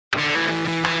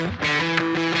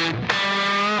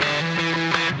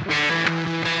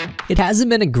It hasn't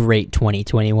been a great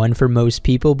 2021 for most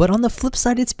people, but on the flip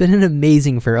side, it's been an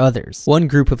amazing for others. One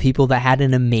group of people that had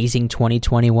an amazing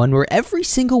 2021 were every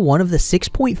single one of the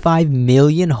 6.5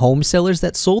 million home sellers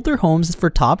that sold their homes for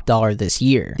top dollar this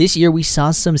year. This year, we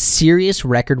saw some serious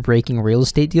record-breaking real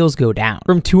estate deals go down.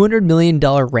 From $200 million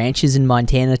ranches in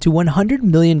Montana to $100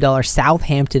 million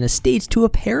SouthHampton estates to a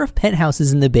pair of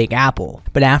penthouses in the Big Apple.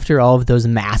 But after all of those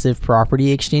massive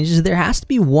property exchanges, there has to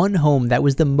be one home that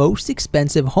was the most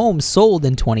expensive home sold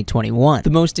in 2021.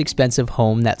 The most expensive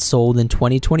home that sold in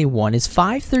 2021 is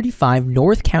 535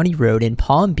 North County Road in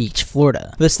Palm Beach,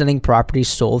 Florida. The stunning property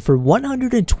sold for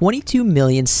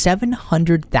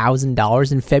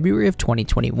 $122,700,000 in February of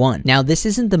 2021. Now, this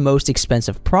isn't the most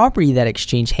expensive property that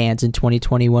exchanged hands in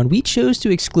 2021. We chose to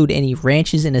exclude any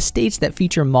ranches and estates that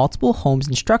feature multiple homes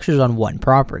and structures on one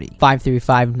property.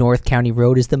 535 North County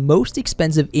Road is the most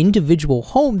expensive individual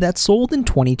home that sold in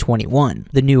 2021.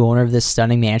 The new owner of this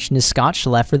stunning mansion is Scott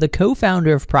Shleifer, the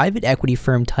co-founder of private equity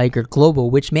firm Tiger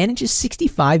Global, which manages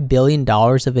 $65 billion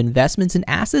of investments and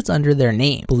assets under their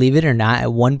name. Believe it or not,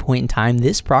 at one point in time,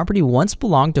 this property once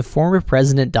belonged to former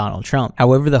President Donald Trump.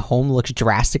 However, the home looks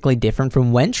drastically different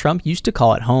from when Trump used to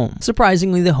call it home.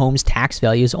 Surprisingly, the home's tax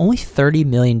value is only $30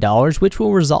 million, which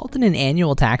will result in an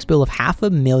annual tax bill of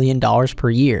 $500,000 per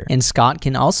year. And Scott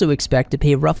can also expect to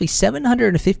pay roughly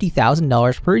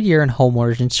 $750,000 per year in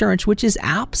homeowners insurance, which is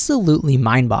absolutely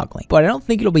mind-boggling. But I don't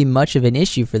think it'll be much of an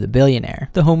issue for the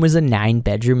billionaire. The home was a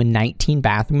 9-bedroom and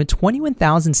 19-bathroom with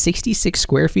 21,066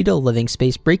 square feet of living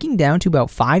space, breaking down to about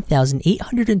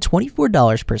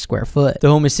 $5,824 per square foot. The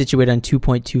home is situated on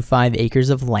 2.25 acres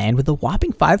of land with a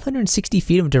whopping 560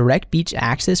 feet of direct beach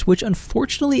access, which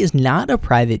unfortunately is not a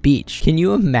private beach. Can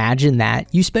you imagine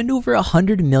that? You spend over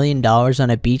 $100 million on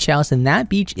a beach house and that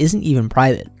beach isn't even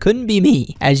private. Couldn't be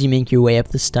me. As you make your way up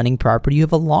the stunning property, you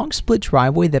have a long split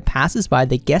driveway that passes by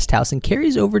the guest house and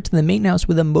carries over to the main house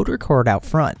with a motor court out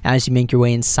front. As you make your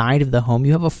way inside of the home,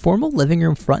 you have a formal living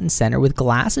room front and center with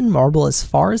glass and marble as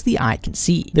far as the eye can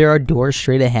see. There are doors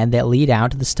straight ahead that lead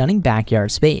out to the stunning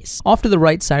backyard space. Off to the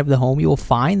right side of the home, you will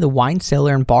find the wine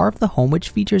cellar and bar of the home, which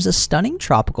features a stunning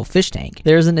tropical fish tank.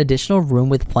 There is an additional room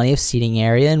with plenty of seating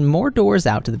area and more doors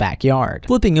out to the backyard.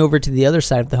 Flipping over to the other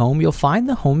side of the home, you'll find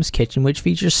the home's kitchen, which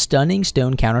features stunning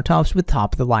stone countertops with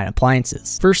top-of-the-line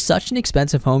appliances. For such an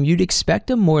expensive home, you'd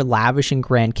expect a more lavish and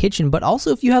grand kitchen, but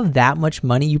also if you have that much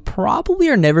money, you probably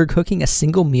are never cooking a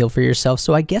single meal for yourself,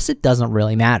 so I guess it doesn't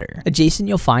really matter. Adjacent,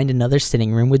 you'll find another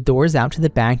sitting room with doors out to the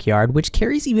backyard, which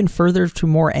carries even further to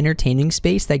more entertaining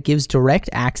space that gives direct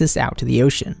access out to the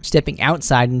ocean. Stepping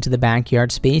outside into the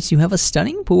backyard space, you have a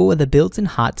stunning pool with a built-in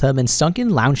hot tub and sunken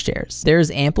lounge chairs. There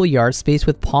is ample yard space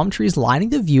with palm trees lining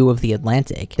the view of the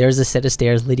Atlantic. There is a set of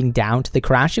stairs leading down to the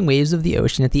crashing waves of the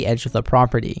ocean at the edge of the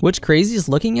property. What's crazy is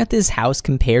looking at this house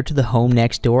compared to the home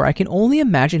next door, I can only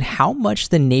imagine how much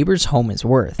the neighbor's home is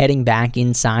worth. Heading back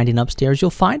inside and upstairs,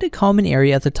 you'll find a common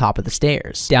area at the top of the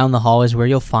stairs. Down the hall is where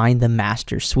you'll find the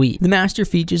master suite. The master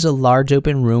features a large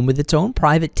open room with its own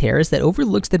private terrace that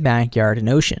overlooks the backyard and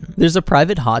ocean. There's a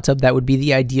private hot tub that would be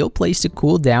the ideal place to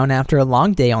cool down after a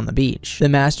long day on the beach. The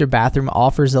master bathroom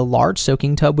offers a large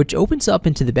soaking tub which opens up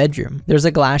into the bedroom. There's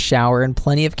a glass shower and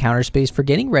plenty of counter space for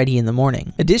getting ready in the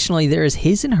morning. Additionally, there is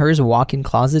his and hers walk-in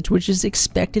closets, which is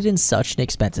expected in such an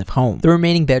expensive home. The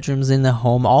remaining bedrooms in the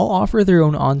home all offer their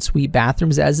own ensuite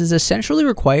bathrooms, as is essentially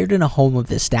required in a home of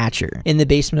this stature. In the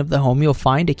basement of the home, you'll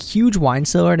find a huge wine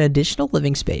cellar and additional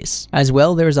living space. As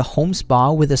well, there is a home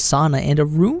spa with a sauna and a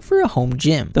room for a home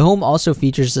gym. The home also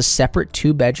features a separate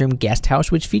 2-bedroom guest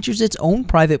house, which features its own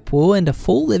private pool and a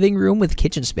full living room with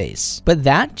kitchen space. But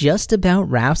that just about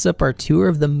wraps up our tour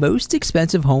of the most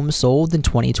expensive homes sold in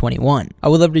 2021. I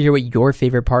would love to hear what your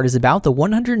favorite part is about the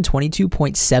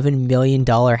 $122.7 million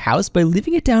house by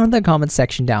leaving it down in the comment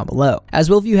section down below. As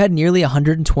well, if you had nearly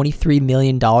 $123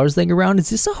 million laying around, is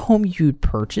this a home you'd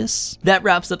purchase? That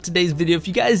wraps up today's video. If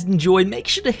you guys enjoyed, make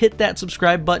sure to hit that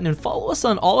subscribe button and follow us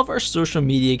on all of our social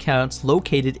media accounts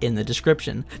located in the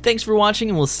description. Thanks for watching,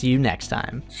 and we'll see you next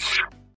time.